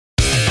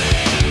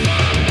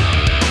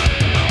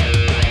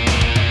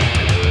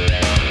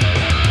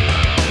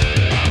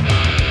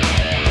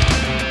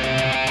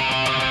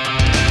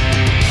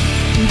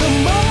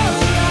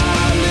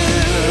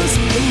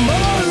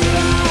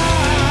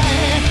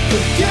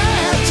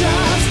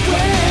just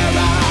where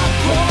I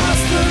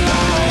cross the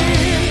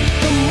line.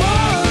 The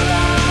more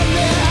I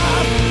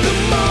live, the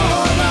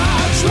more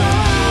I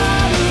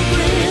try to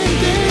bring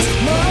these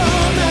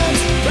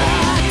moments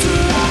back to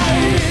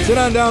life. Sit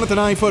on down at the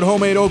 9-foot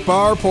homemade oak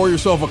bar, pour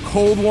yourself a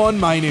cold one.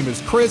 My name is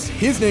Chris,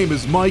 his name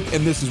is Mike,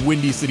 and this is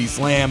Windy City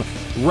Slam,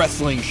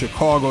 wrestling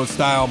Chicago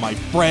style. My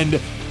friend,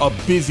 a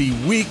busy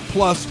week,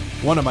 plus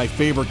one of my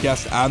favorite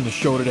guests on the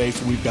show today,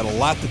 so we've got a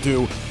lot to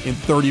do in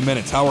 30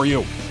 minutes. How are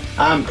you?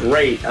 I'm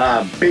great.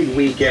 Big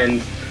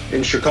weekend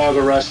in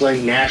Chicago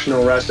wrestling,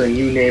 national wrestling,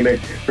 you name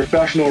it.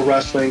 Professional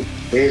wrestling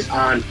is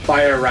on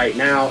fire right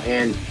now,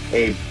 and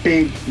a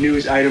big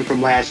news item from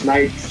last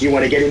night. Do you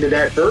want to get into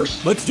that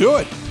first? Let's do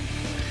it.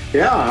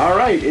 Yeah, all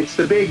right. It's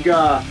the big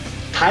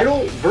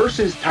title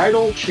versus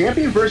title,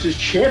 champion versus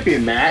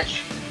champion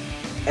match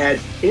at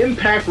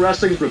Impact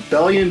Wrestling's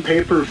Rebellion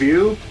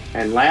pay-per-view.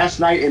 And last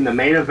night in the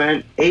main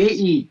event,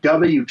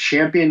 AEW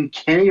champion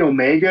Kenny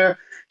Omega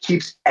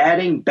keeps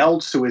adding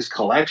belts to his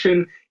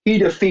collection. He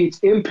defeats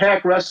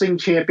Impact Wrestling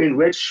champion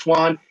Rich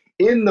Swann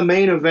in the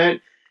main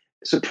event.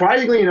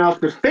 Surprisingly enough,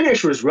 the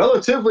finish was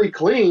relatively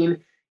clean,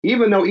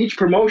 even though each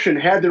promotion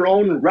had their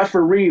own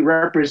referee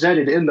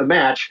represented in the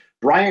match.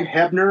 Brian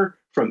Hebner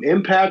from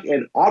Impact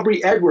and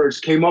Aubrey Edwards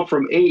came up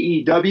from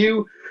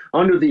AEW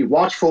under the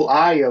watchful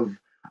eye of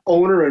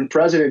owner and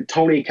president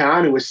Tony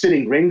Khan, who was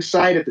sitting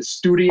ringside at the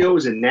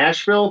studios in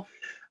Nashville.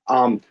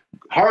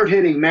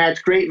 Hard-hitting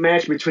match, great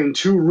match between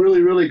two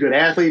really, really good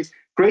athletes.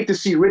 Great to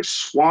see Rich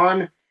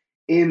Swann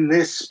in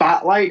this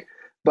spotlight,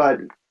 but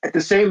at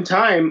the same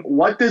time,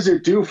 what does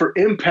it do for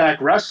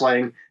Impact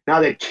Wrestling now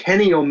that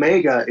Kenny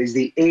Omega is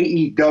the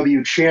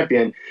AEW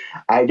champion?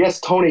 I guess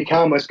Tony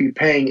Khan must be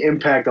paying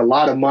Impact a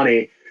lot of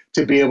money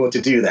to be able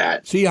to do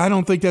that. See, I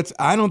don't think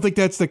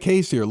that's the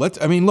case here.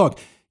 Look,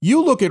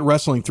 you look at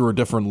wrestling through a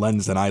different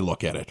lens than I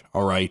look at it.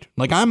 All right,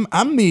 like I'm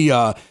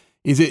the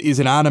is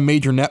it on a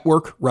major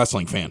network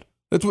wrestling fan?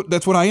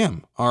 That's what I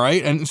am. All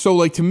right, and so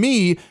like to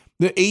me,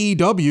 the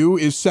AEW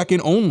is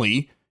second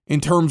only in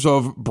terms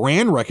of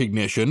brand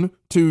recognition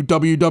to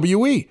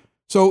WWE.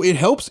 So it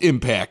helps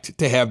Impact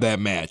to have that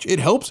match. It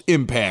helps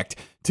Impact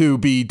to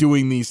be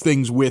doing these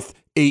things with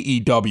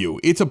AEW.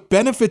 It's a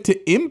benefit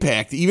to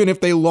Impact, even if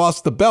they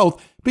lost the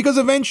belt, because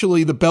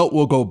eventually the belt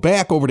will go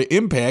back over to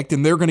Impact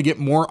and they're going to get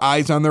more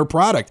eyes on their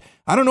product.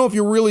 I don't know if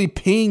you're really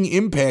paying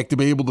Impact to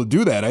be able to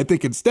do that. I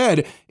think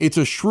instead it's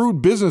a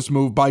shrewd business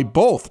move by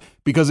both,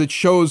 because it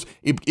shows,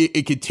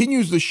 it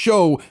continues to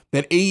show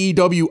that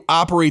AEW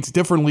operates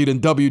differently than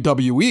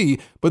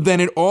WWE, but then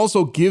it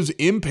also gives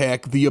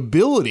Impact the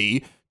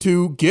ability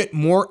to get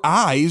more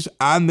eyes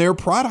on their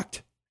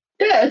product.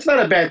 Yeah, it's not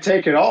a bad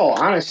take at all,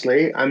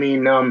 honestly. I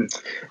mean, now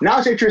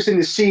it's interesting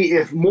to see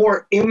if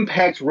more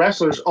Impact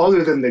wrestlers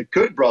other than the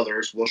Good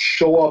Brothers will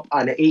show up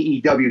on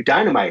AEW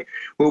Dynamite.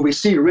 Will we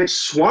see Rich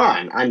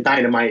Swann on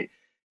Dynamite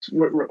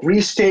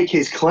restake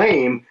his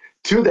claim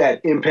to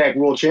that Impact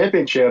World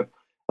Championship?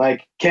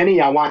 Like,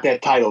 Kenny, I want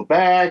that title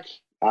back.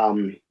 I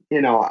want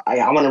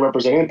to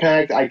represent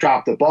Impact. I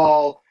dropped the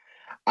ball.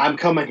 I'm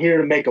coming here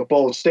to make a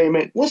bold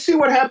statement. We'll see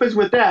what happens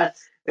with that.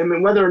 I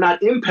mean, whether or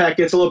not Impact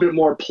gets a little bit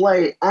more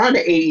play on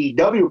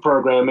AEW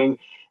programming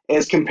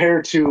as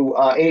compared to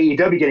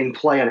AEW getting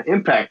play on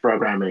Impact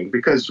programming.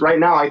 Because right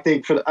now, I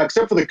think,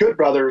 except for the Good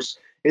Brothers,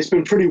 it's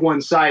been pretty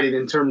one-sided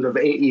in terms of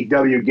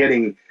AEW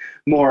getting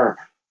more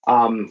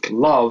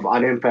love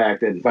on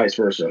Impact and vice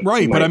versa.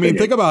 Right, but I mean,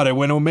 think about it.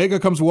 When Omega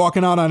comes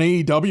walking out on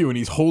AEW and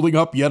he's holding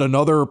up yet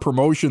another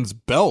promotion's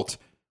belt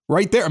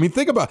right there. I mean,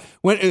 think about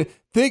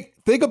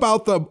think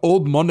about the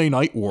old Monday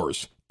Night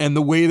Wars. And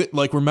the way that,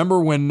 like,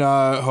 remember when,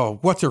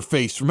 what's her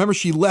face? Remember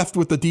she left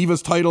with the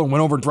Divas title and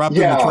went over and dropped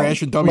it in the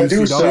trash in WCW?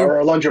 Medusa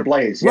or Alundra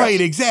Blaze. Yes. Right,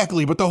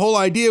 exactly. But the whole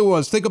idea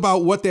was, think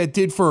about what that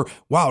did for,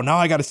 wow, now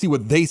I got to see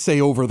what they say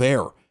over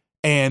there.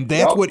 And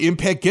that's what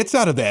Impact gets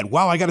out of that.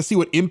 Wow, I got to see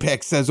what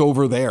Impact says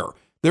over there.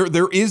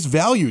 There is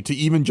value to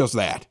even just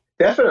that.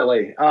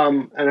 Definitely.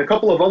 And a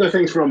couple of other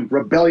things from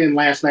Rebellion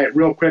last night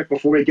real quick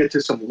before we get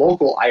to some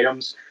local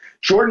items.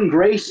 Jordynne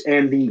Grace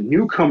and the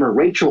newcomer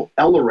Rachel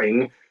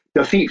Ellering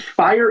defeat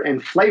Fire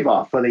and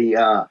Flava for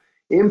the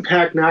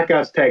Impact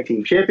Knockouts Tag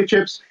Team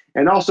Championships.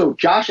 And also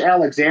Josh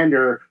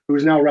Alexander,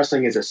 who's now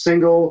wrestling as a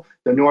single.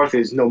 The North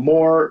is no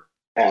more.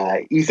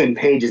 Ethan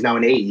Page is now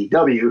in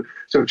AEW.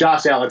 So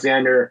Josh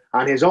Alexander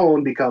on his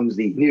own becomes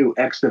the new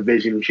X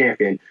Division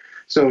champion.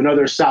 So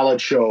another solid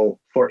show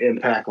for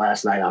Impact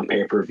last night on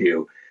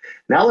pay-per-view.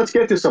 Now let's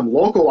get to some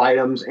local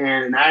items,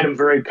 and an item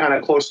very kind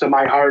of close to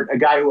my heart, a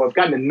guy who I've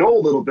gotten to know a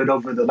little bit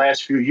over the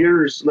last few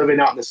years living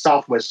out in the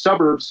southwest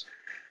suburbs.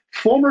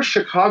 Former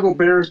Chicago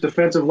Bears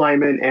defensive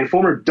lineman and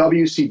former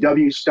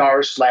WCW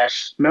star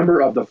 /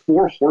 member of the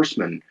Four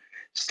Horsemen,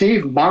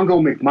 Steve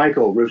Mongo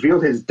McMichael,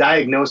 revealed his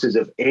diagnosis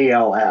of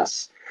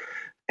ALS.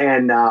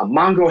 And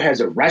Mongo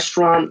has a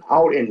restaurant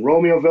out in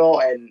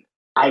Romeoville, and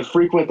I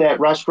frequent that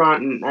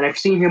restaurant, and I've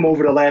seen him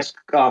over the last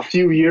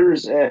few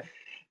years.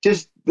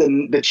 Just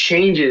the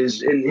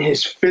changes in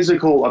his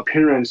physical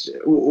appearance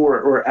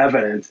were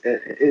evident.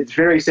 It's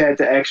very sad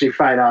to actually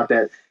find out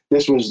that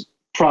this was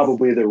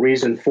probably the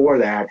reason for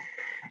that.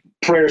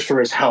 Prayers for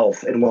his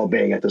health and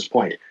well-being at this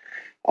point.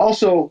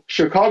 Also,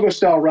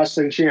 Chicago-style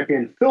wrestling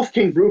champion Filth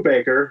King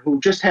Brubaker, who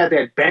just had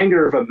that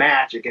banger of a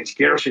match against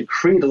Garrison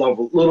Creed a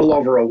little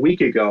over a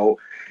week ago,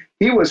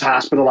 he was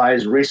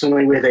hospitalized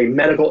recently with a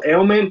medical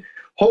ailment,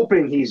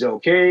 hoping he's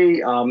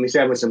okay. He's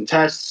having some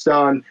tests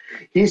done.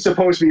 He's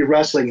supposed to be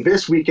wrestling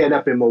this weekend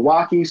up in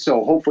Milwaukee,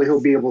 so hopefully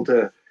he'll be able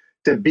to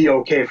be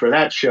okay for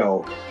that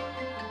show.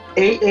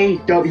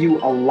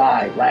 AAW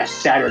Alive last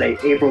Saturday,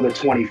 April the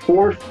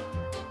 24th.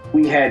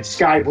 We had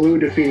Sky Blue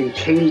defeating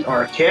Katie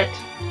Arquette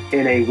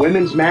in a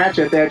women's match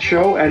at that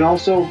show, and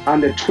also on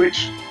the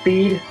Twitch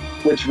feed,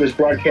 which was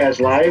broadcast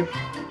live.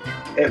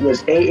 It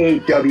was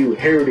AAW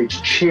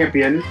Heritage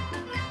Champion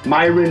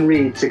Myron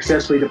Reed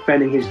successfully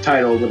defending his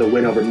title with a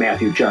win over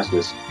Matthew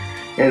Justice.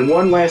 And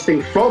one last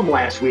thing from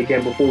last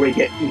weekend before we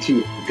get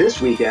into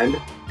this weekend.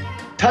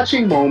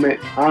 Touching moment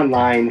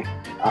online.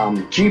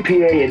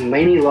 GPA and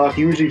Laney Luck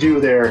usually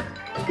do their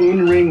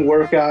in-ring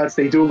workouts.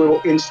 They do a little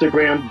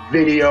Instagram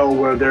video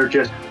where they're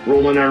just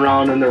rolling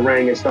around in the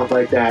ring and stuff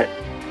like that.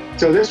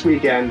 So this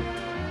weekend,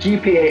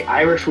 GPA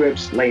Irish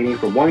whips Laney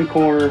from one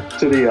corner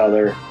to the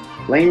other.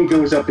 Laney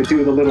goes up to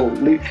do the little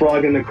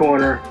leapfrog in the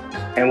corner,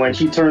 and when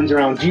she turns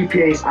around,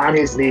 GPA's on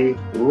his knee,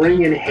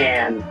 ring in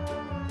hand,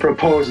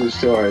 proposes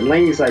to her. And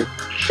Laney's like,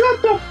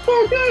 "Shut the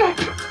fuck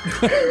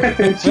up!"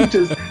 And she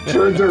just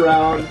turns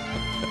around,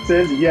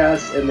 says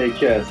yes, and they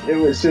kiss. It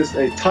was just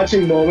a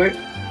touching moment.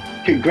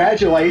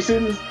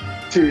 Congratulations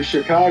to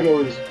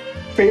Chicago's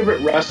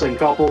favorite wrestling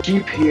couple,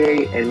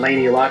 GPA and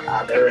Laney Luck,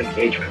 on their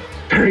engagement.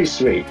 Very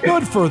sweet.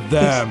 Good for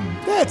them.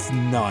 That's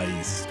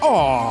nice.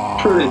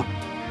 Aww.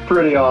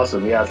 Pretty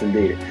awesome, yes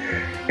indeed.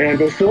 And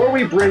before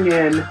we bring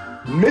in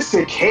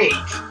Missa Kate,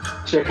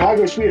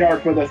 Chicago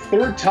sweetheart, for the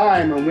third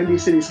time on Windy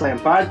City Slam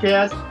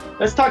podcast,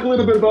 let's talk a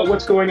little bit about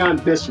what's going on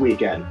this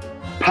weekend.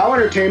 POW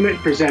Entertainment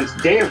presents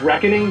Day of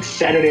Reckoning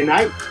Saturday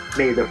night,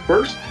 May the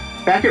 1st,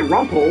 back at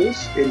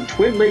Rumpholz in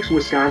Twin Lakes,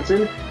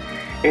 Wisconsin.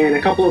 And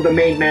a couple of the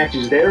main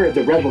matches there at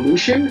the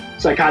Revolution,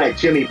 Psychotic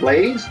Jimmy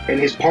Blaze and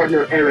his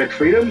partner Eric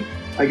Freedom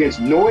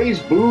against Noise,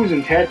 Booze,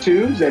 and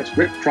Tattoos, that's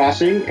Rick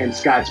Crossing and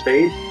Scott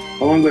Spade,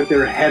 along with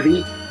their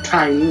Heavy,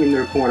 Tiny in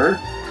their corner.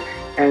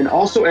 And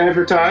also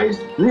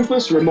advertised,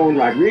 Ruthless Ramon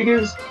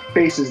Rodriguez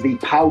faces the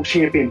POW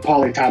champion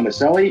Paulie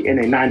Tomaselli in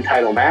a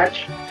non-title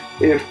match.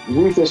 If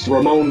Ruthless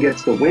Ramon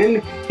gets the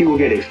win, he will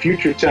get a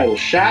future title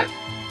shot.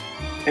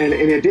 And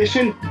in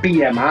addition,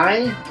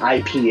 BMI,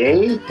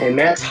 IPA, and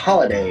Matt's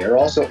Holiday are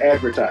also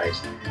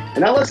advertised.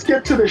 And now let's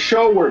get to the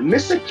show where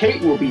Missa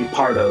Kate will be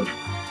part of.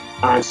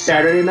 On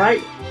Saturday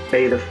night,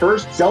 May the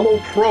 1st, Zello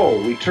Pro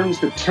returns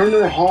to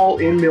Turner Hall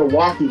in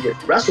Milwaukee with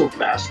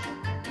WrestleFest.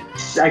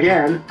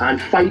 Again, on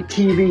Fight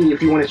TV,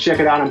 if you want to check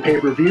it out on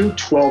pay-per-view,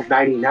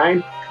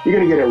 $12.99. You're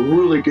going to get a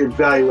really good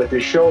value with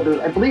this show. There's,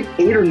 I believe,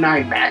 8 or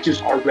 9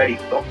 matches already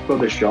booked for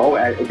the show.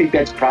 I think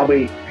that's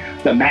probably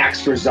the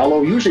max for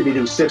Zello. Usually they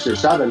do 6 or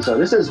 7, so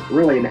this is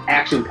really an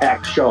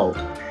action-packed show.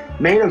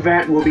 Main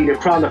event will be to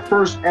crown the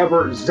first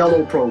ever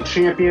Zello Pro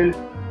champion.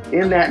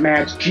 In that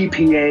match,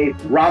 GPA,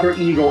 Robert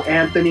Eagle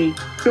Anthony,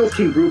 Filth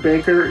King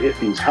Brubaker if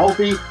he's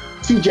healthy,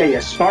 CJ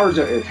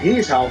Esparza if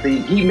he's healthy.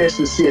 He missed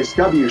the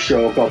CSW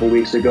show a couple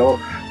weeks ago,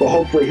 but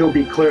hopefully he'll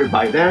be cleared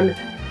by then.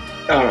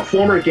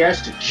 Former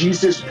guest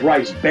Jesus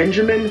Bryce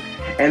Benjamin,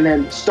 and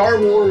then Star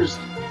Wars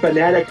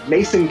fanatic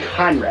Mason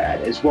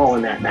Conrad as well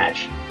in that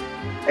match.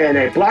 In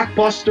a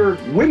blockbuster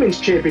women's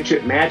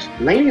championship match,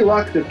 Laney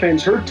Luck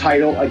defends her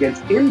title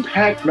against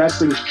Impact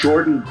Wrestling's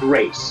Jordan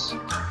Grace.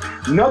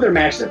 Another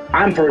match that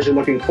I'm personally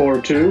looking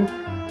forward to,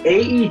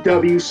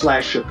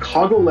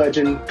 AEW/Chicago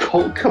legend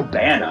Colt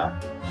Cabana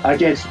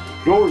against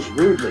yours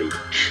rudely,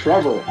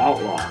 Trevor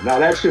Outlaw. Now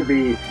that should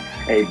be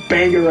a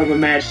banger of a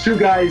match. Two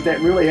guys that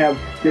really have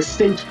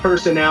distinct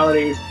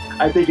personalities.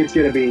 I think it's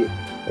going to be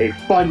a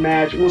fun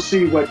match. We'll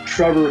see what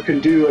Trevor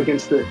can do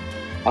against the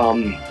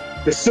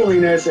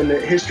silliness and the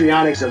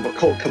histrionics of a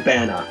Colt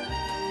Cabana.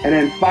 And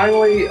then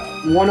finally,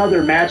 one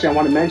other match I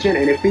want to mention,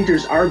 and it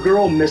features our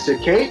girl, Missa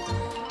Kate.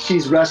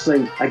 She's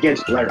wrestling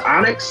against Blair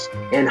Onyx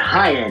and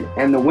Hyen,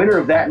 and the winner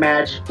of that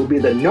match will be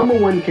the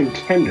 #1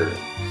 contender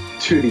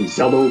to the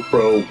Zello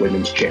Pro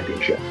Women's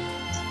Championship.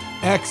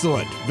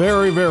 Excellent.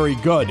 Very, very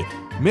good.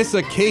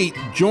 Missa Kate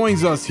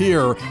joins us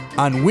here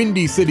on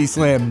Windy City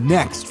Slam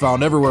next,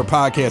 found everywhere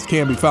podcasts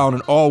can be found,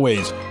 and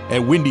always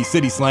at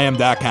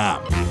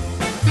WindyCitySlam.com.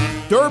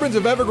 Durbin's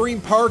of Evergreen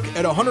Park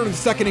at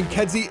 102nd and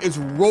Kedzie is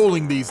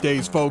rolling these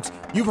days, folks.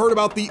 You've heard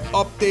about the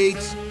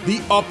updates, the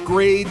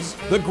upgrades,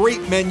 the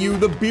great menu,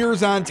 the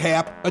beers on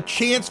tap, a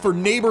chance for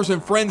neighbors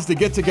and friends to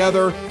get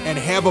together and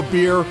have a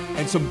beer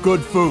and some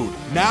good food.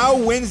 Now,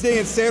 Wednesday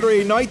and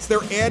Saturday nights, they're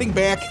adding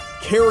back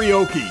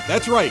karaoke.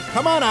 That's right.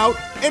 Come on out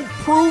and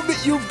prove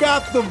that you've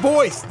got the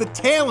voice, the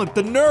talent,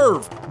 the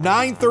nerve.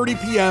 9:30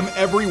 p.m.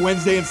 every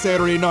Wednesday and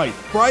Saturday night.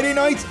 Friday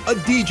nights, a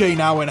DJ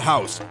now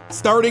in-house,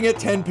 starting at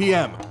 10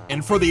 p.m.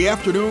 And for the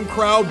afternoon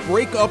crowd,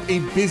 break up a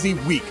busy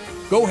week.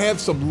 Go have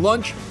some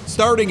lunch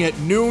starting at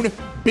noon.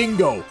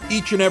 bingo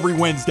each and every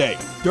Wednesday.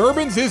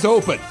 Durbin's is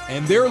open,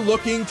 and they're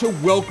looking to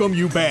welcome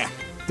you back.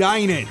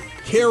 Dine in,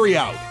 carry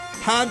out,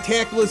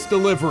 contactless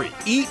delivery,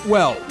 eat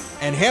well,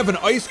 and have an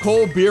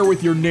ice-cold beer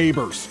with your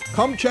neighbors.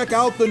 Come check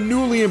out the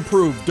newly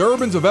improved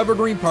Durbin's of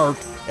Evergreen Park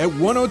at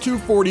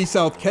 10240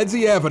 South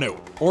Kedzie Avenue,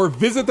 or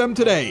visit them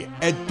today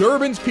at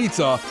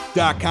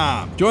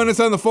durbinspizza.com. Join us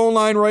on the phone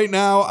line right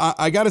now.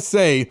 I gotta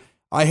say,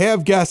 I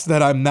have guests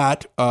that I'm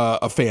not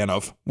a fan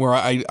of, where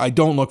I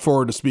don't look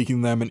forward to speaking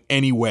to them in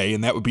any way,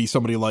 and that would be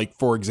somebody like,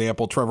 for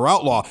example, Trevor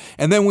Outlaw.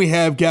 And then we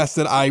have guests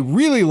that I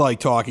really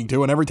like talking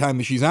to, and every time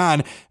that she's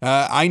on,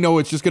 I know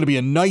it's just going to be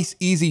a nice,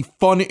 easy,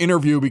 fun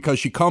interview because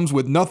she comes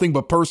with nothing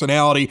but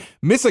personality.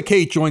 Missa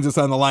Kate joins us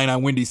on the line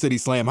on Windy City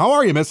Slam. How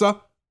are you,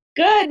 Missa?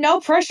 Good. No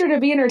pressure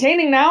to be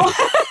entertaining now.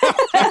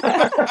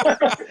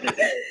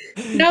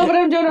 No, but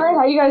I'm doing all right.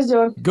 How you guys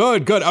doing?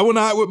 Good.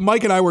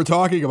 Mike and I were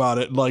talking about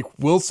it. Like,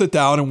 we'll sit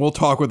down and we'll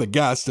talk with a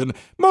guest, and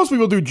most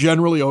people do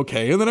generally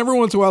okay. And then every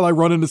once in a while I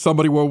run into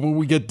somebody where when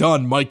we get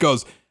done, Mike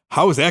goes,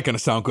 how is that going to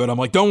sound good? I'm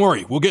like, don't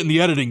worry, we'll get in the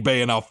editing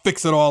bay and I'll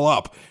fix it all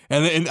up.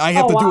 And I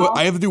have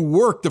I have to do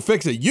work to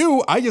fix it.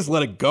 I just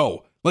let it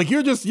go. Like,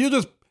 you're just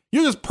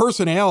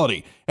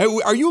personality.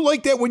 Are you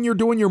like that when you're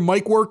doing your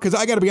mic work? Because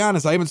I got to be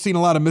honest, I haven't seen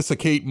a lot of Missa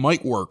Kate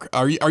mic work.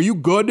 Are you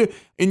good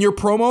in your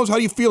promos? How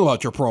do you feel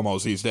about your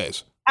promos these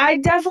days? I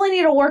definitely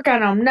need to work on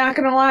them. Not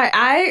gonna lie.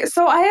 I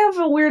have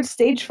a weird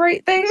stage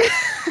fright thing.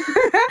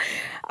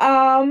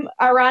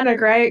 Ironic,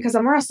 right? Because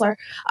I'm a wrestler.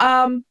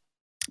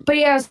 But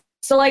yeah.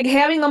 So like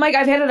having the mic,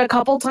 I've had it a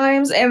couple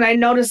times, and I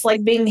noticed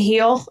like being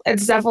heel,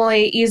 it's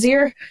definitely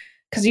easier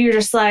because you're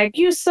just like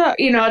it's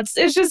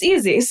just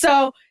easy.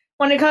 So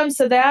when it comes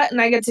to that,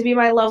 and I get to be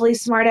my lovely,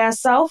 smart-ass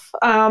self,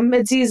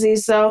 it's easy.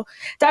 So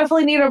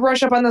definitely need to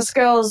brush up on the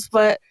skills.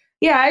 But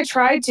yeah, I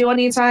try to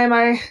anytime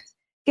I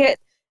get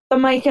the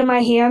mic in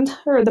my hand,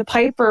 or the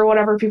pipe, or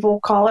whatever people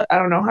call it. I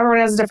don't know. Everyone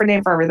has a different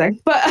name for everything.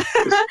 But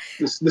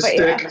the stick.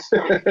 Yeah.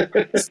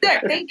 The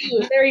stick. Thank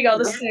you. There you go.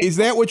 The stick. Is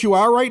that what you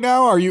are right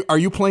now? Are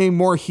you playing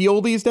more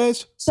heel these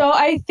days? So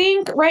I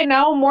think right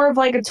now more of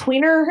like a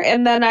tweener,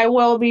 and then I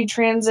will be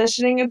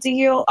transitioning into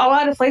heel. A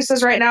lot of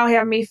places right now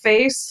have me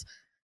face.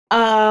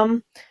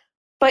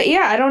 But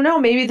yeah, I don't know.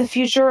 Maybe the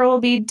future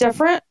will be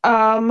different.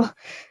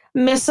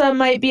 Missa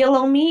might be a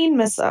little mean,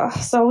 Missa.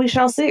 So we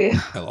shall see.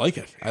 I like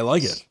it.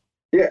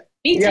 Yeah.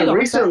 Me too, Yeah,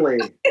 recently.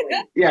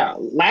 Yeah,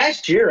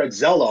 last year at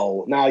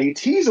Zello, now you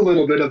tease a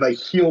little bit of a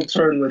heel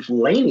turn with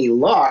Laney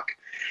Luck,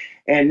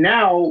 and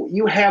now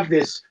you have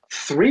this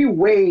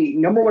three-way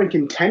number one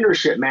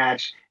contendership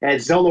match at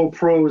Zello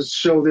Pro's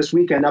show this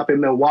weekend up in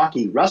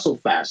Milwaukee,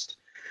 WrestleFest.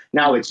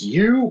 Now it's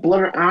you,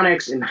 Blood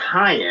Onyx, and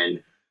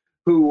High-End,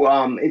 who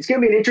it's going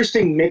to be an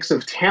interesting mix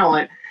of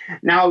talent.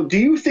 Now, do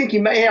you think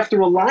you may have to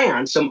rely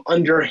on some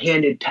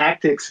underhanded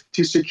tactics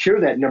to secure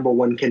that number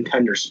one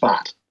contender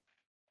spot?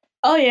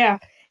 Oh yeah.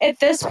 At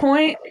this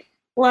point,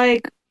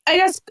 like, I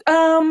guess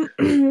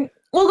we'll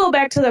go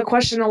back to the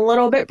question a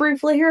little bit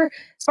briefly here.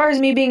 As far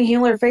as me being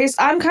heel or face,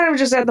 I'm kind of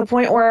just at the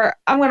point where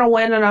I'm gonna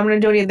win and I'm gonna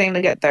do anything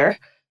to get there.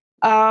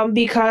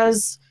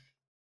 Because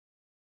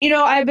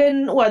I've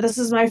been this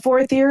is my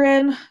 4th year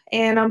in,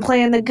 and I'm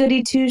playing the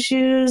goody two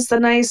shoes,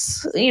 the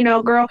nice,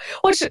 girl.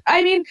 Which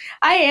I mean,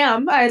 I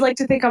am. I'd like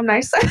to think I'm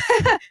nice.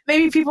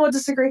 Maybe people would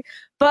disagree.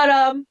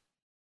 But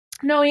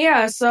no,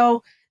 yeah,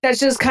 so that's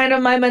just kind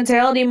of my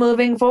mentality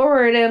moving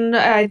forward, and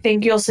I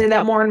think you'll see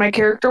that more in my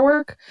character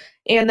work.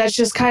 And that's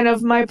just kind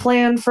of my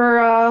plan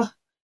for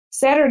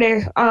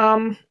Saturday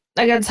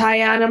against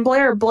Hyan and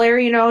Blair.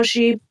 Blair,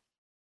 she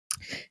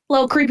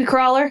little creepy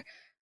crawler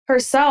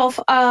herself.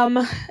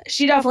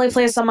 She definitely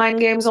plays some mind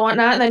games and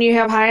whatnot. And then you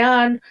have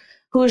Hyan,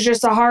 who's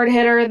just a hard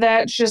hitter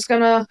that's just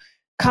gonna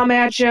come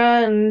at you,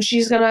 and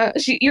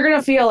you're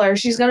gonna feel her.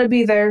 She's gonna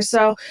be there.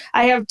 So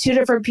I have 2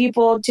 different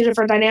people, 2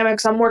 different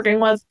dynamics I'm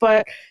working with,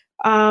 but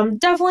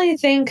definitely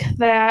think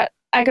that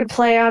I could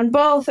play on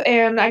both,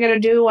 and I got to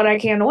do what I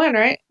can to win,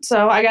 right?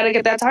 So I got to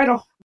get that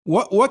title.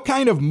 What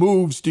kind of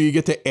moves do you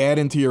get to add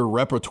into your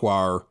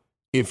repertoire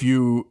if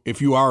you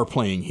are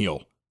playing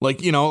heel?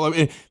 Like,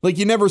 like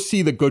you never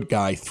see the good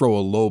guy throw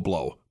a low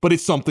blow, but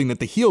it's something that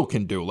the heel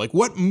can do. Like,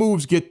 what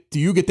moves do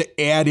you get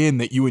to add in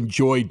that you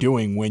enjoy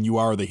doing when you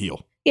are the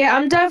heel? Yeah,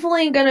 I'm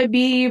definitely going to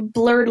be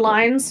blurred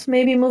lines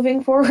maybe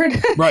moving forward.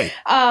 Right.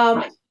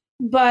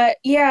 But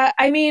yeah,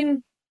 I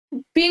mean,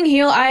 being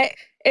heel,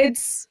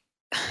 it's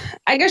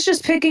I guess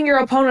just picking your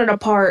opponent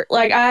apart.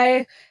 Like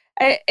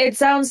it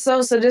sounds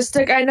so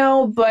sadistic, I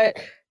know, but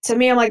to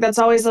me, I'm like, that's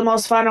always the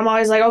most fun. I'm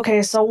always like,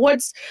 okay, so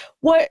what's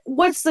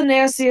the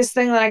nastiest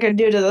thing that I could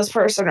do to this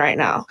person right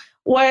now?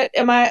 What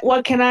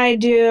can I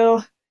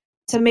do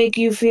to make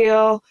you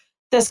feel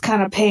this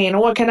kind of pain?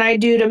 What can I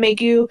do to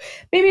make you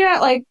maybe not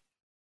like,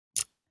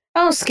 I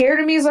don't know, scared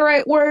of me is the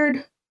right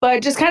word,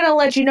 but just kind of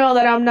let you know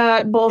that I'm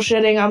not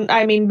bullshitting.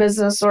 I mean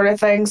business sort of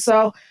thing.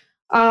 So,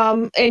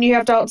 and you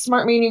have to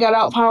outsmart me and you got to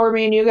outpower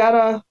me and you got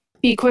to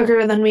be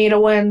quicker than me to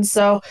win.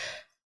 So,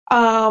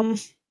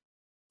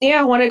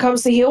 yeah, when it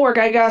comes to heel work,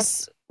 I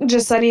guess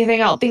just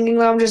anything out thinking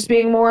that I'm just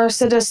being more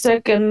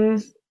sadistic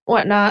and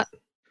whatnot.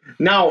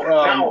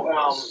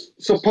 Now,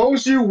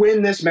 suppose you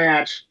win this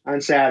match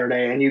on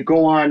Saturday and you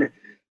go on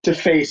to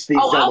face the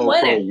Oh, I'll Zello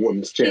win Pro it.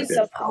 Women's I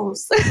Champion.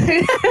 suppose.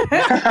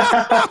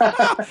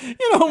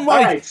 You know,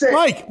 Mike,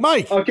 right,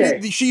 Mike.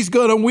 Okay. She's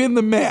gonna win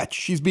the match.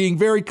 She's being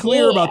very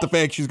clear Yeah. about the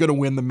fact she's gonna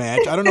win the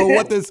match. I don't know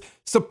what this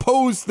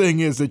supposed thing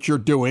is that you're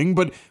doing,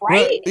 but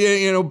Right.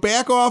 you know,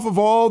 back off of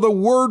all the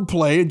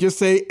wordplay and just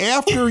say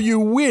after you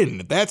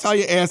win. That's how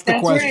you ask the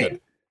That's question.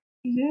 right.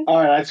 Mhm. All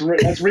right,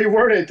 let's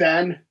reword it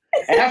then.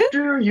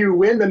 After you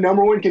win the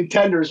number one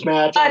contenders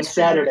match on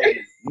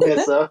Saturday,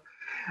 Nissa,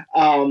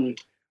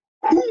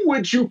 who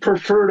would you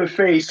prefer to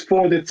face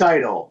for the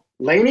title?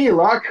 Laney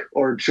Luck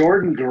or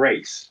Jordan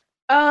Grace?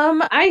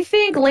 I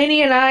think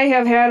Lainey and I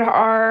have had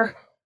our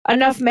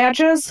enough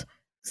matches,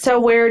 so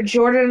where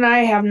Jordan and I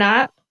have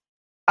not.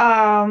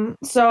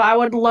 So I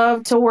would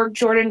love to work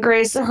Jordan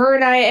Grace. Her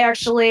and I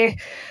actually,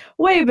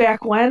 way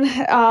back when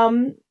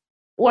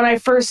I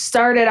first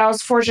started, I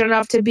was fortunate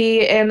enough to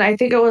be in, I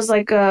think it was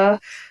like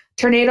a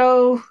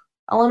tornado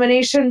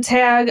elimination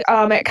tag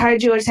at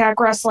Kaiju Attack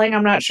Wrestling.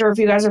 I'm not sure if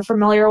you guys are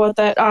familiar with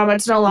it.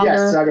 It's no longer.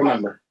 Yes, I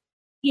remember.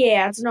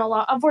 Yeah, it's no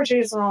longer.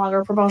 Unfortunately, it's no longer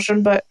a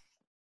promotion, but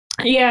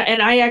yeah,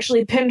 and I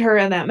actually pinned her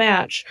in that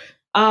match.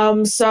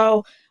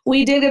 So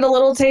we did get a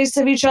little taste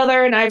of each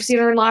other, and I've seen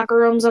her in locker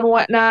rooms and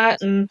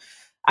whatnot. And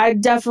I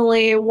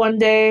definitely one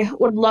day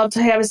would love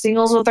to have a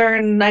singles with her.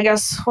 And I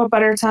guess what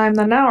better time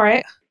than now,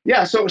 right?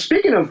 Yeah, so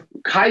speaking of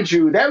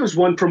Kaiju, that was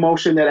one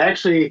promotion that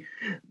actually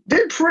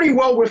did pretty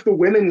well with the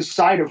women's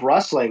side of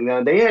wrestling.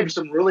 They had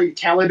some really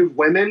talented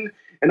women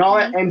and all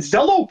that. And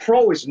Zello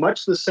Pro is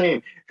much the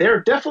same. They're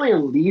definitely a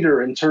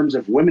leader in terms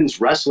of women's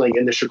wrestling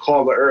in the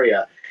Chicago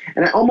area.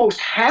 And almost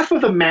half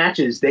of the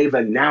matches they've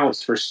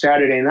announced for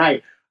Saturday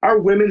night are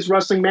women's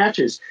wrestling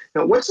matches.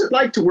 Now, what's it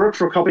like to work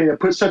for a company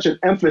that puts such an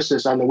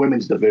emphasis on the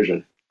women's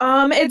division?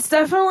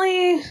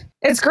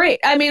 It's great.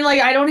 I mean,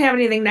 like, I don't have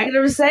anything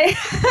negative to say.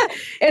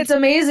 It's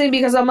amazing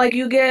because I'm like,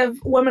 you give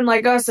women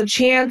like us a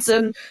chance.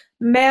 And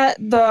Matt,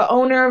 the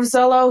owner of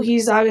Zello,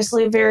 he's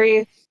obviously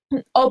very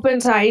open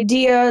to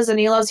ideas, and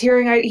he loves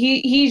hearing.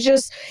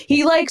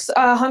 He likes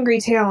hungry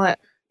talent,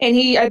 and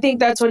I think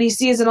that's what he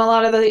sees in a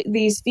lot of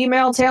these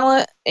female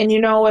talent. And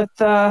you know, with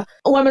the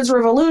women's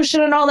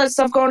revolution and all that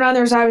stuff going on,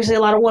 there's obviously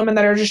a lot of women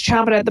that are just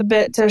chomping at the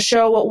bit to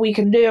show what we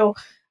can do.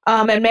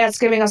 And Matt's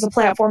giving us a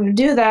platform to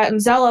do that, and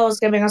Zello is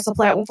giving us a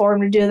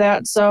platform to do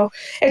that. So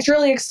it's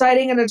really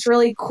exciting, and it's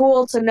really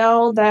cool to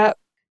know that.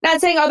 Not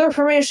saying other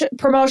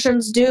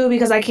promotions do,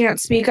 because I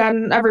can't speak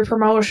on every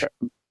promotion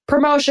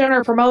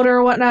or promoter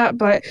or whatnot,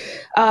 but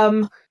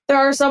there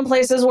are some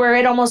places where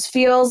it almost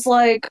feels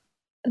like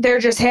they're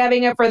just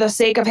having it for the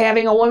sake of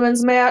having a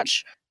women's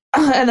match.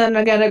 And then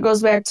again, it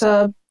goes back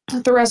to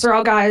the rest are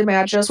all guy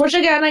matches, which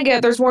again, I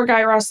get there's more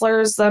guy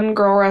wrestlers than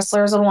girl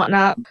wrestlers and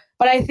whatnot.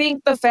 But I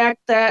think the fact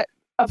that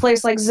a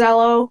place like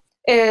Zello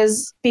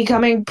is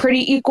becoming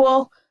pretty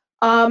equal,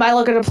 I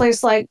look at a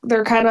place like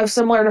they're kind of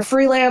similar to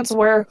Freelance,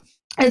 where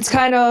it's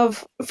kind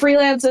of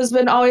Freelance has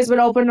always been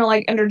open to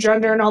like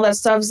intergender and all that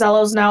stuff.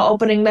 Zello's now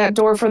opening that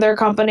door for their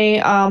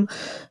company.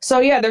 So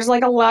yeah, there's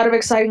like a lot of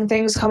exciting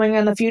things coming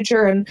in the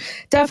future, and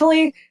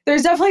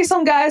there's definitely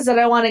some guys that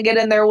I want to get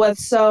in there with.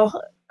 So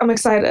I'm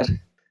excited.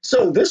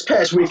 So this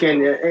past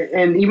weekend,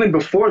 and even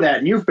before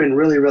that, you've been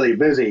really, really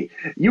busy.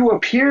 You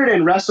appeared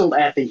and wrestled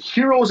at the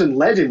Heroes and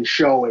Legends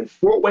show in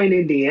Fort Wayne,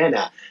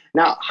 Indiana.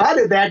 Now, how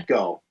did that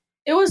go?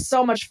 It was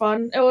so much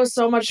fun.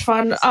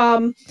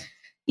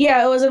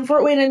 Yeah, it was in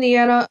Fort Wayne,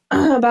 Indiana,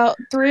 about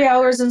 3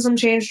 hours and some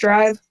change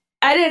drive.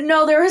 I didn't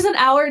know there was an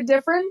hour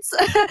difference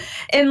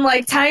in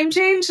like time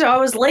change, so I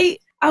was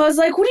late. I was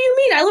like, "What do you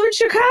mean? I live in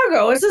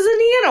Chicago. This is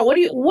Indiana. What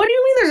do you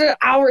mean there's an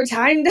hour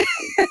time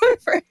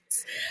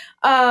difference?"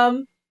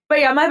 But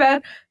yeah, my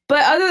bad.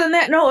 But other than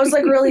that, no, it was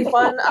like really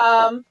fun.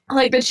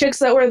 Like the chicks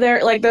that were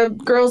there, like the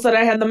girls that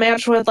I had the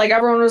match with, like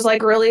everyone was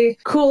like really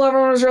cool.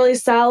 Everyone was really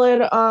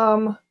solid.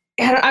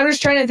 And I'm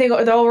just trying to think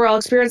of the overall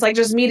experience, like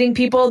just meeting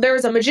people. There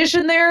was a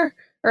magician there,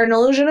 or an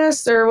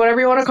illusionist, or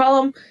whatever you want to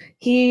call him.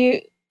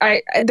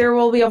 There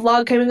will be a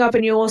vlog coming up,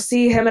 and you will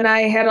see him and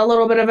I had a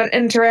little bit of an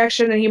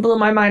interaction, and he blew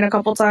my mind a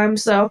couple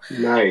times. So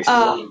Nice.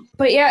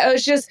 But yeah, it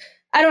was just,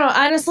 I don't know.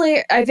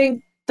 Honestly, I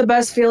think the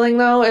best feeling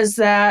though is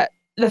that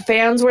the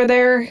fans were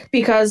there,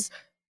 because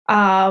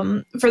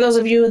for those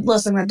of you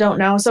listening that don't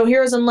know, so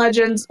Heroes and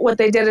Legends, what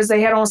they did is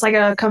they had almost like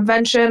a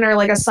convention or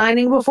like a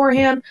signing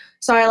beforehand.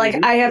 So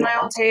I had my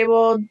own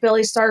table.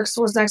 Billy Starks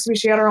was next to me.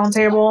 She had her own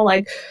table.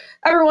 Like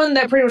everyone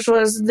that pretty much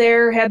was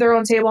there had their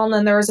own table. And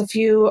then there was a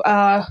few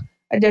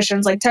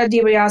additions. Like Ted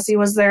DiBiase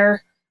was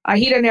there.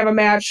 He didn't have a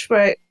match,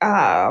 but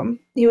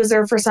he was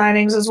there for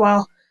signings as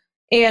well.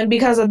 And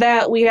because of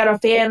that, we had a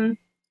fan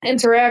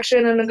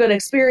interaction and a good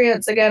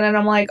experience again. And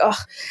I'm like, oh,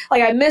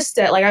 like I missed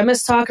it. Like I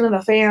miss talking to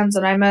the fans,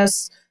 and I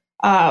miss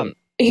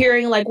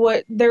hearing like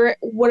what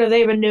have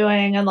they been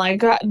doing, and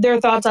like their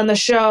thoughts on the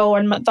show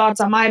and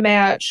thoughts on my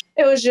match.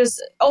 It was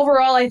just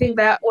overall, I think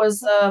that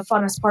was the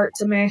funnest part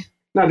to me.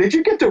 Now, did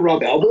you get to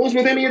rub elbows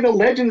with any of the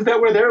legends that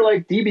were there,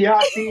 like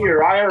DiBiase or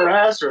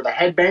IRS or the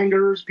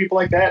Headbangers, people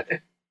like that?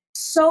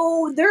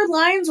 So their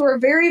lines were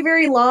very,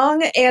 very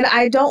long, and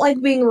I don't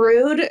like being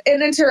rude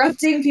and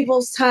interrupting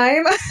people's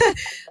time.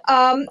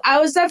 I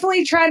was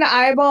definitely trying to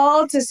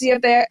eyeball to see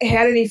if they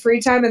had any free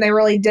time, and they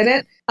really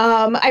didn't.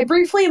 I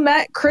briefly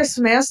met Chris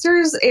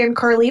Masters and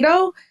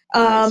Carlito.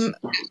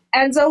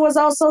 Enzo was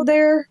also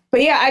there.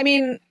 But yeah, I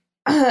mean,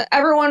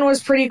 everyone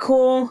was pretty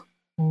cool.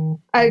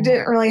 I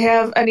didn't really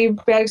have any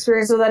bad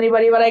experience with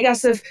anybody, but I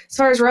guess if, as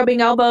far as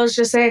rubbing elbows,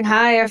 just saying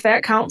hi, if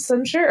that counts,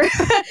 then sure.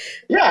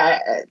 Yeah,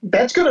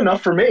 that's good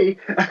enough for me.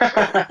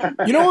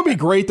 You know what would be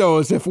great though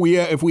is if we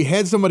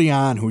had somebody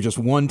on who just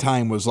one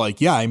time was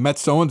like, yeah, I met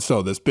so and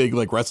so, this big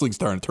like wrestling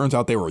star, and it turns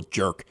out they were a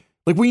jerk.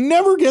 Like we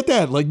never get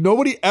that. Like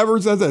nobody ever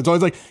says that. It's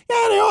always like,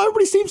 yeah,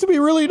 everybody seems to be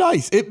really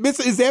nice.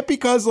 Is that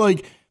because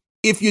like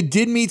if you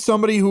did meet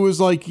somebody who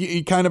was like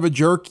kind of a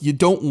jerk, you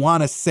don't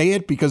want to say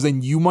it because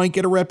then you might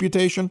get a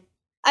reputation?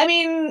 I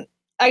mean,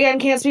 again,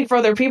 can't speak for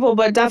other people,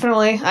 but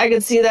definitely, I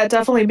could see that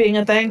definitely being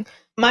a thing.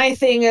 My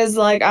thing is,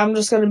 like, I'm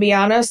just going to be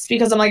honest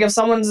because I'm like, if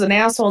someone's an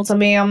asshole to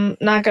me, I'm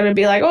not going to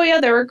be like, oh, yeah,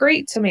 they were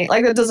great to me.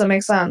 Like, that doesn't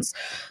make sense.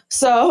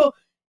 So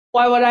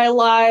why would I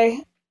lie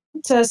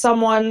to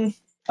someone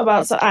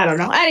about, I don't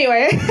know.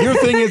 Anyway. Your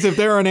thing is if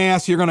they're an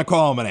ass, you're going to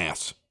call them an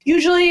ass.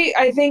 Usually,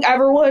 I think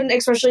everyone,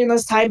 especially in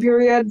this time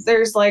period,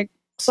 there's like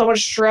so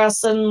much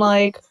stress and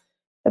like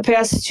the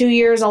past 2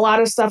 years, a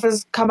lot of stuff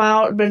has come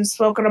out, been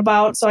spoken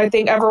about. So I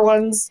think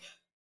everyone's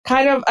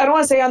kind of, I don't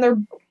want to say on their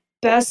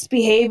best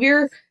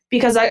behavior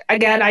because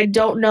I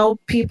don't know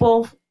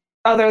people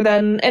other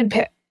than,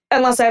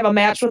 unless I have a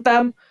match with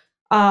them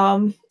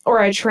or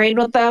I trained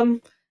with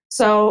them.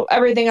 So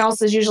everything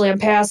else is usually in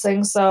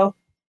passing. So,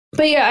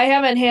 but yeah, I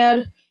haven't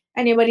had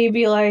anybody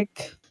be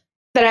like,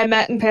 that I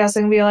met in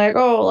passing be like,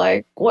 oh,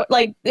 like, what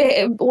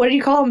do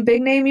you call them?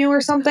 Big name you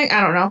or something? I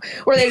don't know.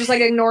 Or they just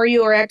like ignore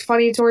you or act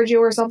funny towards you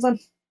or something.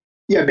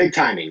 Yeah, big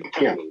timing.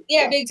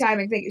 Yeah, big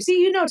timing. Thank you.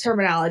 See, you know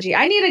terminology.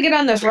 I need to get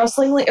on this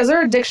wrestling league. Is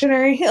there a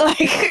dictionary?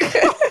 Like,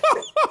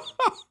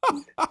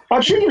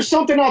 I'm sure there's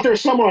something out there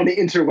somewhere on the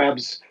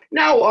interwebs.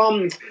 Now,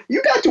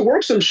 you got to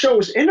work some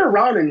shows in and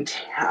around in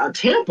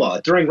Tampa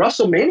during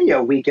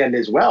WrestleMania weekend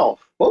as well.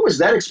 What was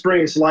that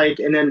experience like?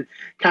 And then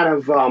kind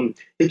of,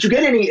 did you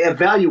get any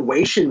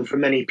evaluation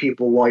from any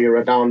people while you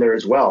were down there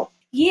as well?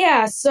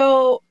 Yeah,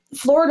 so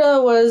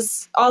Florida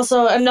was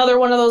also another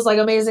one of those like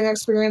amazing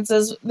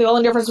experiences. The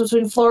only difference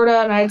between Florida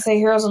and I'd say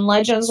Heroes and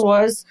Legends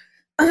was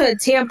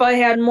Tampa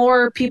had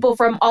more people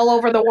from all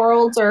over the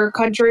world or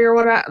country or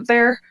whatnot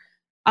there.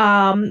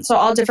 So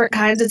all different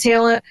kinds of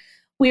talent.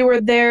 We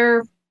were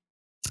there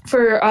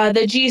for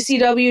the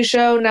GCW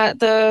show, not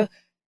the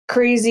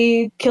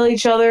crazy kill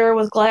each other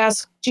with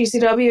glass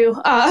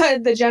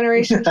GCW, the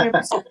Generation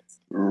Championship.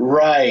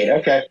 Right,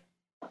 okay.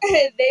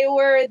 They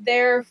were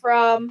there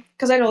from,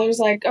 because I know there's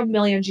like a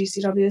million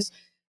GCWs,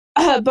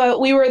 but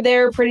we were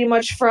there pretty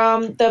much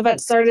from, the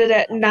event started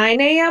at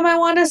 9 a.m., I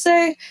want to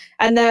say,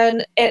 and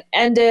then it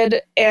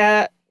ended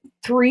at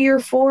 3 in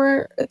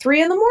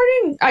the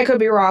morning. I could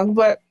be wrong,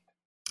 but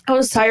I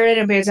was tired. I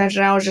didn't pay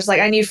attention. I was just like,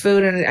 I need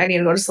food and I need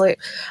to go to sleep.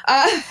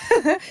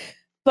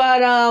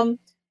 But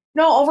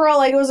no, overall,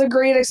 like, it was a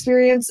great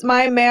experience.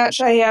 My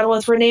match I had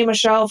with Renee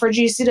Michelle for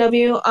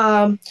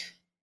GCW,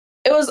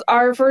 it was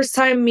our first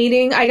time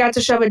meeting. I got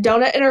to shove a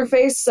donut in her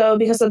face, so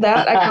because of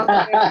that, I count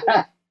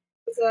that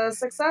as a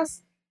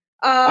success.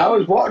 I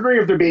was wondering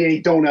if there'd be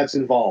any donuts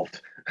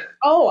involved.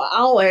 Oh,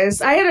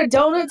 always. I had a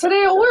donut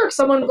today at work.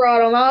 Someone brought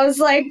them. I was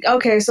like,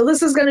 okay, so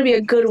this is going to be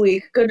a good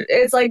week. Good.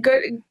 It's like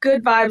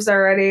good vibes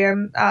already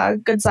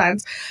and good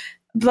signs.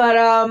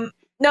 But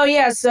no,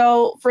 yeah.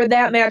 So for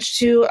that match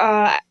too,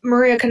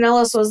 Maria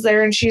Kanellis was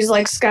there, and she's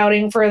like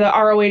scouting for the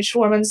ROH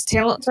Women's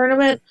Talent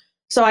Tournament.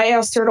 So I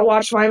asked her to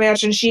watch my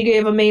match, and she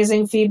gave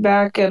amazing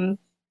feedback. And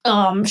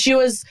she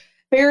was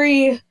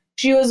very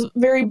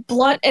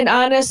blunt and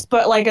honest,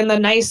 but like in the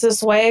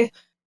nicest way.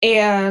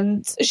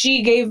 And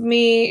she gave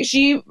me,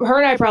 her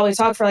and I probably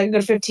talked for like a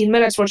good 15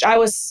 minutes, which I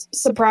was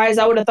surprised.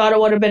 I would have thought it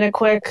would have been a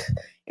quick,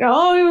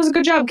 oh, it was a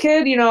good job,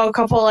 kid. A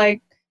couple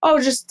like, oh,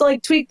 just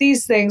like tweak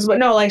these things. But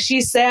no, like she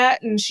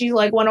sat and she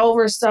like went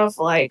over stuff.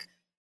 Like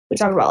we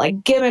talked about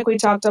like gimmick. We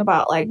talked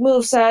about like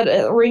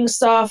moveset, ring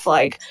stuff.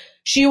 Like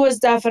she was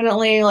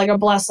definitely like a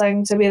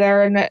blessing to be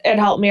there, and it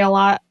helped me a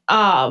lot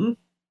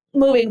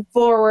moving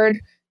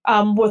forward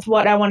with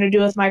what I want to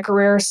do with my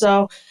career.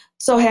 So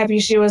happy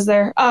she was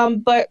there.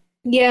 But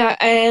yeah,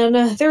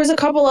 and there's a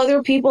couple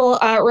other people.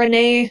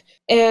 Renee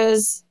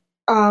is,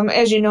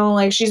 as you know,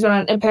 like she's been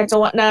on Impact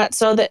and whatnot.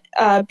 So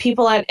that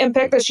people at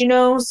Impact that she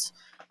knows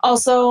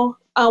also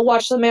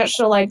watched the match.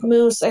 So like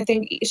Moose, I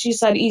think she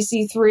said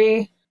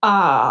EC3,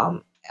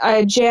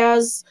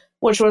 Jazz,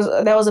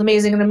 that was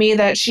amazing to me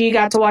that she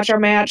got to watch our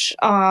match.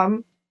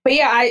 But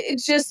yeah,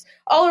 it's just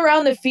all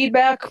around the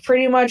feedback.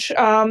 Pretty much,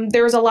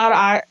 there was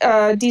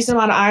a decent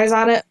amount of eyes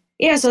on it.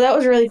 Yeah, so that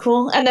was really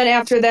cool. And then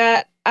after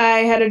that, I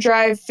had to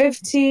drive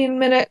 15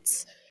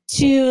 minutes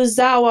to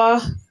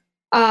Zawa,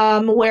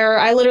 where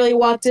I literally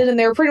walked in and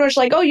they were pretty much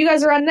like, oh, you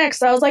guys are on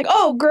next. I was like,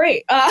 oh,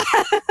 great.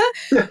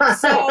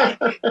 So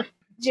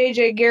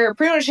JJ Garrett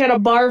pretty much had a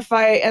bar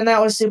fight, and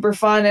that was super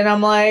fun. And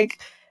I'm like,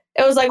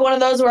 it was like one of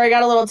those where I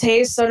got a little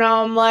taste. So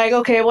now I'm like,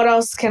 okay, what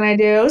else can I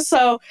do?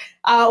 So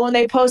when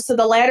they posted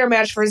the ladder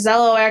match for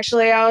Zello,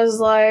 actually, I was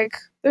like,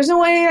 there's no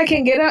way I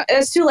can get it.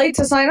 It's too late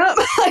to sign up.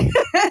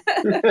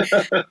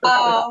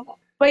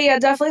 But yeah,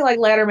 definitely like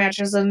ladder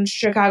matches and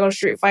Chicago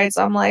street fights.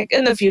 I'm like,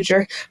 in the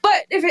future.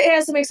 But if it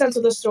has to make sense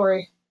with the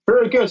story.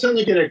 Very good. Sounds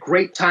like you had a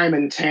great time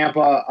in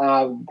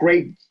Tampa.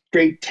 Great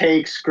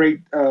takes, great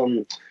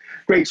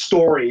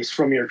stories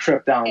from your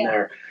trip down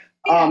there.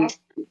 Yeah.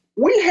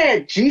 We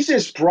had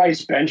Jesus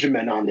Bryce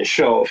Benjamin on the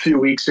show a few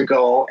weeks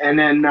ago, and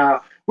then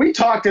we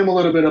talked to him a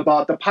little bit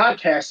about the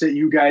podcast that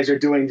you guys are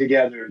doing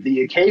together,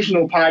 the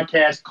occasional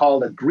podcast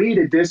called Agree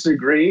to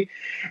Disagree.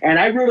 And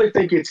I really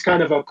think it's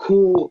kind of a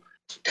cool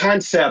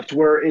concept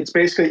where it's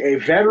basically a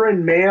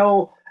veteran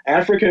male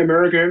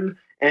African-American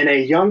and a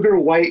younger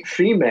white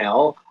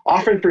female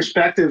offering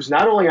perspectives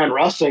not only on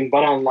wrestling,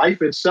 but on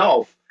life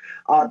itself.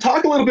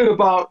 Talk a little bit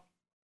about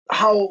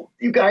how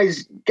you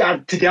guys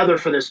got together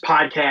for this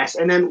podcast,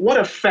 and then what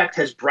effect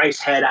has Bryce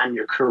had on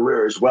your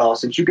career as well,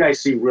 since you guys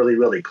seem really,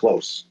 really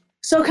close.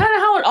 So kind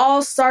of how it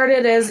all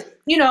started is,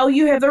 you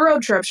have the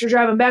road trips. You're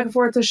driving back and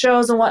forth to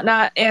shows and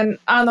whatnot, and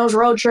on those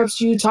road trips,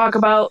 you talk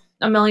about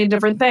a million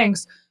different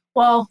things.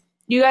 Well,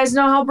 you guys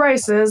know how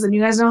Bryce is, and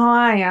you guys know how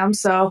I am,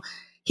 so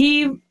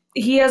he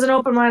has an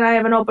open mind, I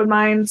have an open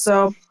mind,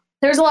 so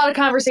there's a lot of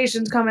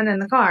conversations coming in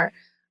the car.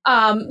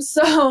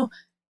 So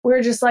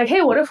we're just like,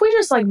 hey, what if we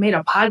just like made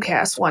a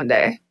podcast one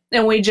day?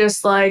 And we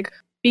just like,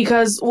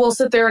 because we'll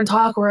sit there and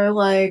talk, we're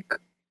like,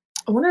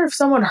 I wonder if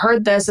someone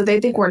heard this, if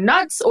they think we're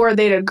nuts or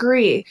they'd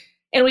agree.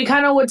 And we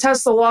kind of would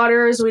test the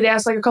waters. We'd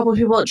ask like a couple of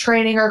people at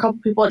training or a couple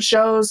of people at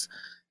shows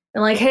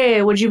and like,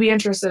 hey, would you be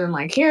interested in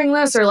like hearing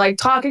this or like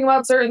talking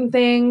about certain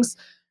things?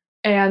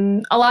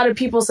 And a lot of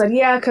people said,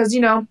 yeah, because,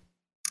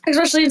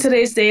 especially in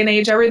today's day and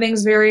age,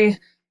 everything's very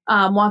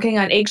walking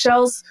on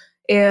eggshells.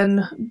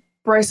 And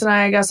Bryce and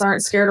I guess,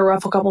 aren't scared to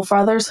ruffle a couple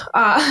feathers.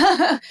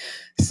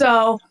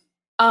 So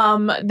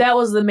that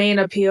was the main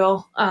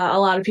appeal a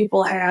lot of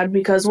people had,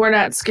 because we're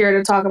not scared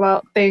to talk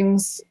about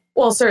things,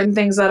 well, certain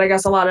things that I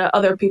guess a lot of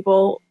other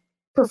people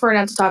prefer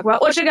not to talk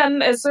about, which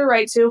again, is their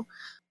right to.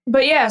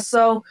 But yeah,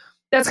 so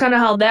that's kind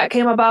of how that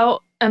came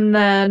about. And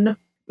then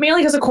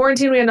mainly because of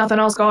quarantine, we had nothing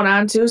else going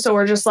on too. So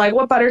we're just like,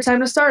 what better time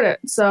to start it?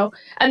 So,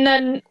 and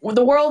then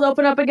the world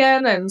opened up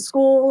again and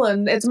school,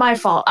 and it's my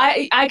fault.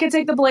 I could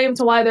take the blame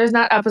to why there's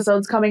not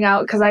episodes coming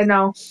out, because I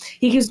know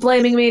he keeps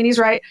blaming me and he's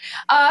right.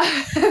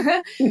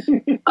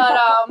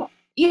 But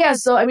yeah,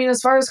 so I mean,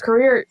 as far as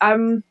career,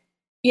 I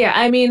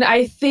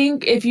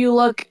think if you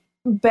look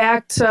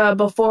back to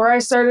before I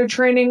started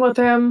training with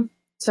him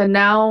to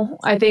now,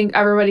 I think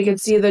everybody could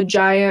see the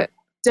giant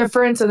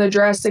difference and the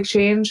drastic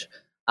change.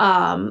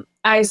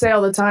 I say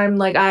all the time,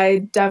 like, I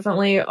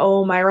definitely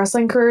owe my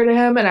wrestling career to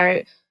him, and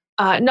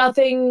I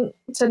nothing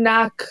to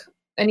knock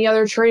any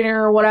other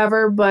trainer or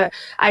whatever, but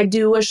I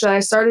do wish that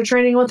I started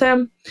training with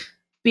him,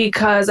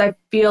 because I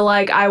feel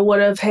like I would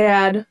have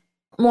had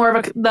more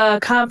of the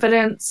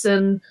confidence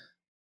and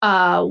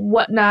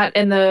whatnot,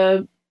 and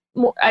the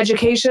more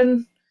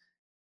education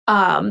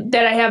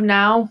that I have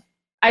now.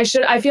 I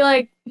feel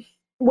like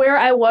where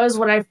I was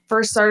when I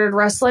first started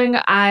wrestling,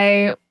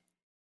 I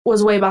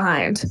was way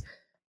behind.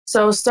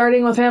 So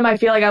starting with him, I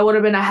feel like I would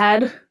have been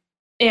ahead,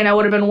 and I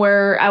would have been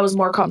where I was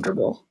more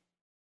comfortable.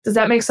 Does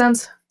that make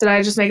sense? Did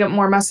I just make it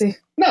more messy?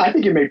 No, I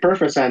think it made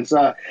perfect sense.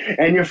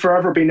 And you'll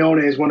forever be known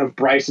as one of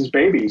Bryce's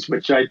babies,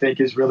 which I think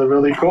is really,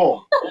 really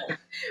cool.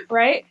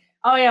 Right?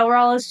 Oh, yeah, we're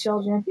all his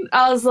children.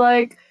 I was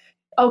like,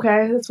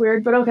 okay, that's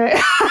weird, but okay.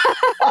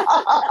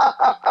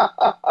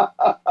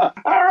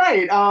 All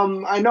right.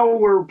 I know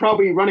we're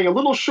probably running a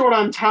little short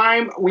on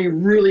time. We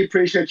really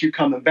appreciate you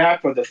coming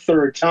back for the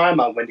third time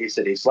on Windy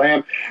City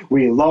Slam.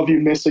 We love you,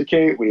 Mr.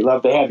 Kate. We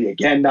love to have you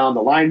again down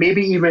the line.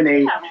 Maybe even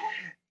a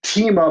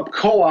team-up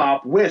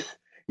co-op with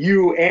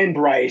you and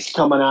Bryce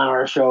coming on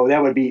our show.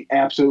 That would be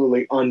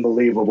absolutely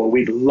unbelievable.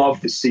 We'd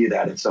love to see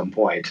that at some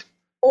point.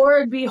 Or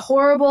it'd be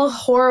horrible,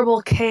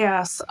 horrible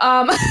chaos.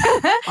 I'm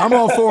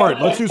all for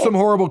it. Let's do some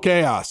horrible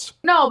chaos.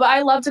 No, but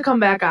I love to come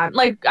back on.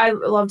 Like, I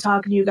love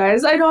talking to you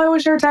guys. I know I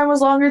wish our time was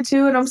longer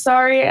too, and I'm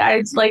sorry.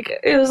 It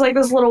was like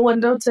this little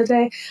window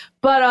today.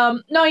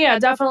 But no, yeah,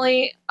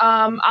 definitely.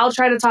 I'll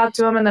try to talk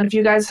to him, and then if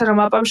you guys hit him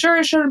up, I'm sure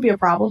it shouldn't be a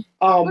problem.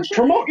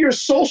 Promote your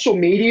social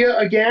media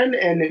again,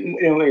 and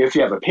if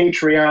you have a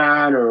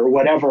Patreon or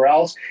whatever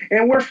else,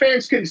 and where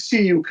fans can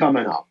see you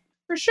coming up.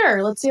 For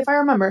sure. Let's see if I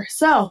remember.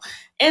 So,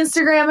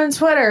 Instagram and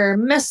Twitter,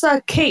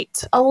 Missa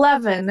Kate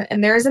 11,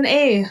 and there's an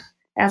A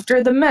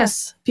after the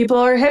Miss.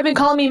 People have been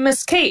calling me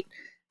Miss Kate.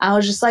 I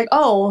was just like,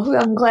 oh,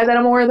 I'm glad that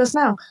I'm aware of this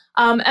now.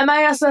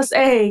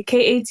 MISSA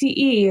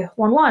KATE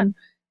 11.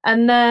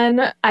 And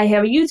then I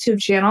have a YouTube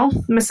channel,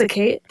 Missa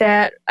Kate,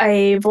 that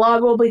a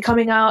vlog will be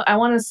coming out, I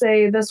want to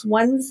say this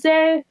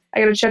Wednesday. I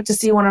got to check to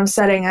see when I'm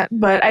setting it,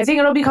 but I think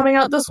it'll be coming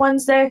out this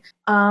Wednesday.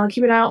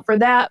 Keep an eye out for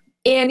that.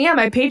 And yeah,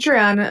 my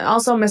Patreon,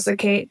 also Missa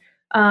Kate,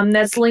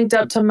 that's linked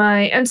up to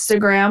my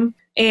Instagram.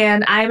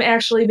 And I'm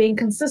actually being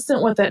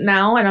consistent with it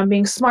now, and I'm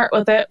being smart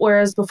with it,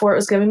 whereas before it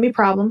was giving me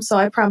problems. So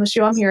I promise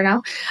you I'm here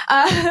now.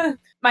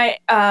 My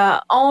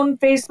own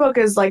Facebook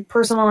is like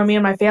personal to me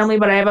and my family,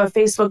 but I have a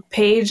Facebook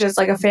page that's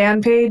like a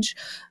fan page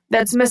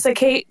that's Missa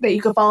Kate that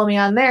you can follow me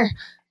on there.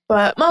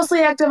 But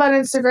mostly active on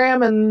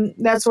Instagram, and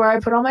that's where I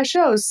put all my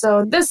shows.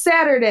 So this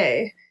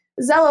Saturday,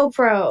 Zello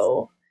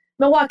Pro,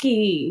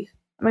 Milwaukee.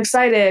 I'm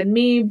excited.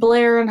 Me,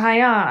 Blair, and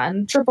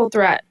Hyan, Triple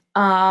Threat.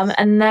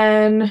 And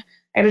then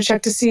I had to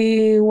check to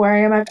see where I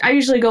am. I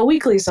usually go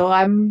weekly, so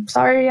I'm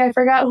sorry I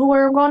forgot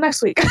where I'm going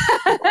next week.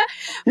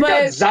 You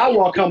got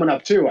Zawa coming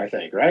up too, I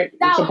think, right?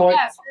 At some point?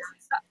 Yes.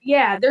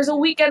 Yeah, there's a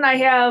weekend I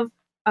have,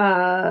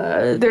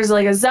 there's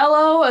like a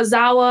Zello, a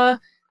Zawa,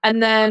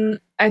 and then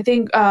I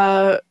think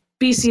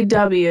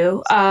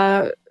BCW.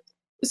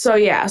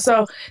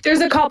 So there's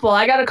a couple.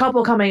 I got a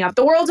couple coming up.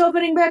 The world's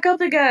opening back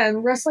up again.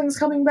 Wrestling's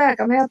coming back.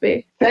 I'm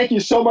happy. Thank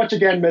you so much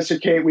again, Missa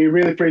Kate. We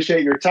really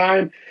appreciate your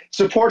time.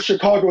 Support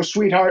Chicago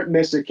sweetheart,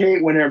 Missa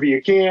Kate, whenever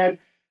you can.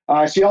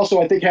 She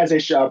also, I think, has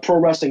a pro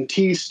wrestling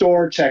tees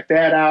store. Check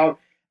that out.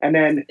 And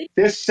then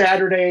this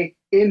Saturday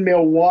in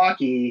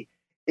Milwaukee,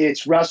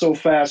 it's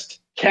WrestleFest.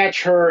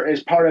 Catch her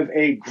as part of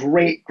a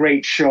great,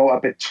 great show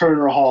up at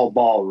Turner Hall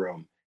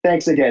Ballroom.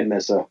 Thanks again,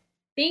 Missa.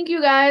 Thank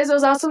you, guys. It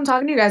was awesome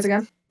talking to you guys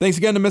again. Thanks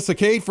again to Missa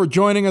Kate for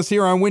joining us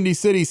here on Windy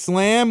City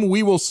Slam.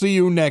 We will see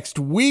you next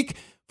week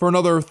for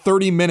another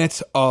 30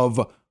 minutes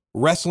of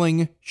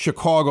wrestling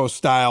Chicago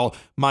style.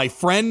 My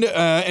friend,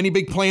 any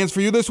big plans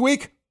for you this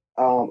week?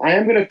 I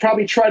am going to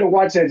probably try to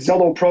watch that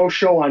Zello Pro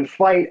show on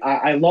Fight.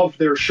 I love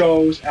their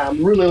shows.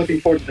 I'm really looking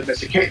forward to the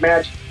Missa Kate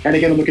match. And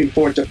again, I'm looking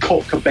forward to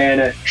Colt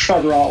Cabana,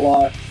 Trevor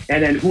Outlaw,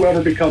 and then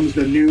whoever becomes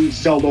the new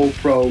Zello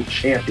Pro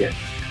champion.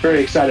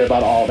 Very excited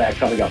about all that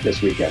coming up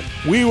this weekend.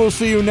 We will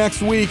see you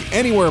next week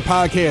anywhere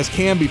podcasts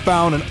can be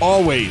found and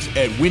always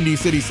at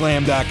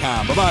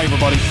WindyCitySlam.com. Bye-bye,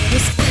 everybody. You're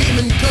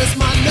screaming 'cause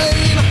my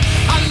name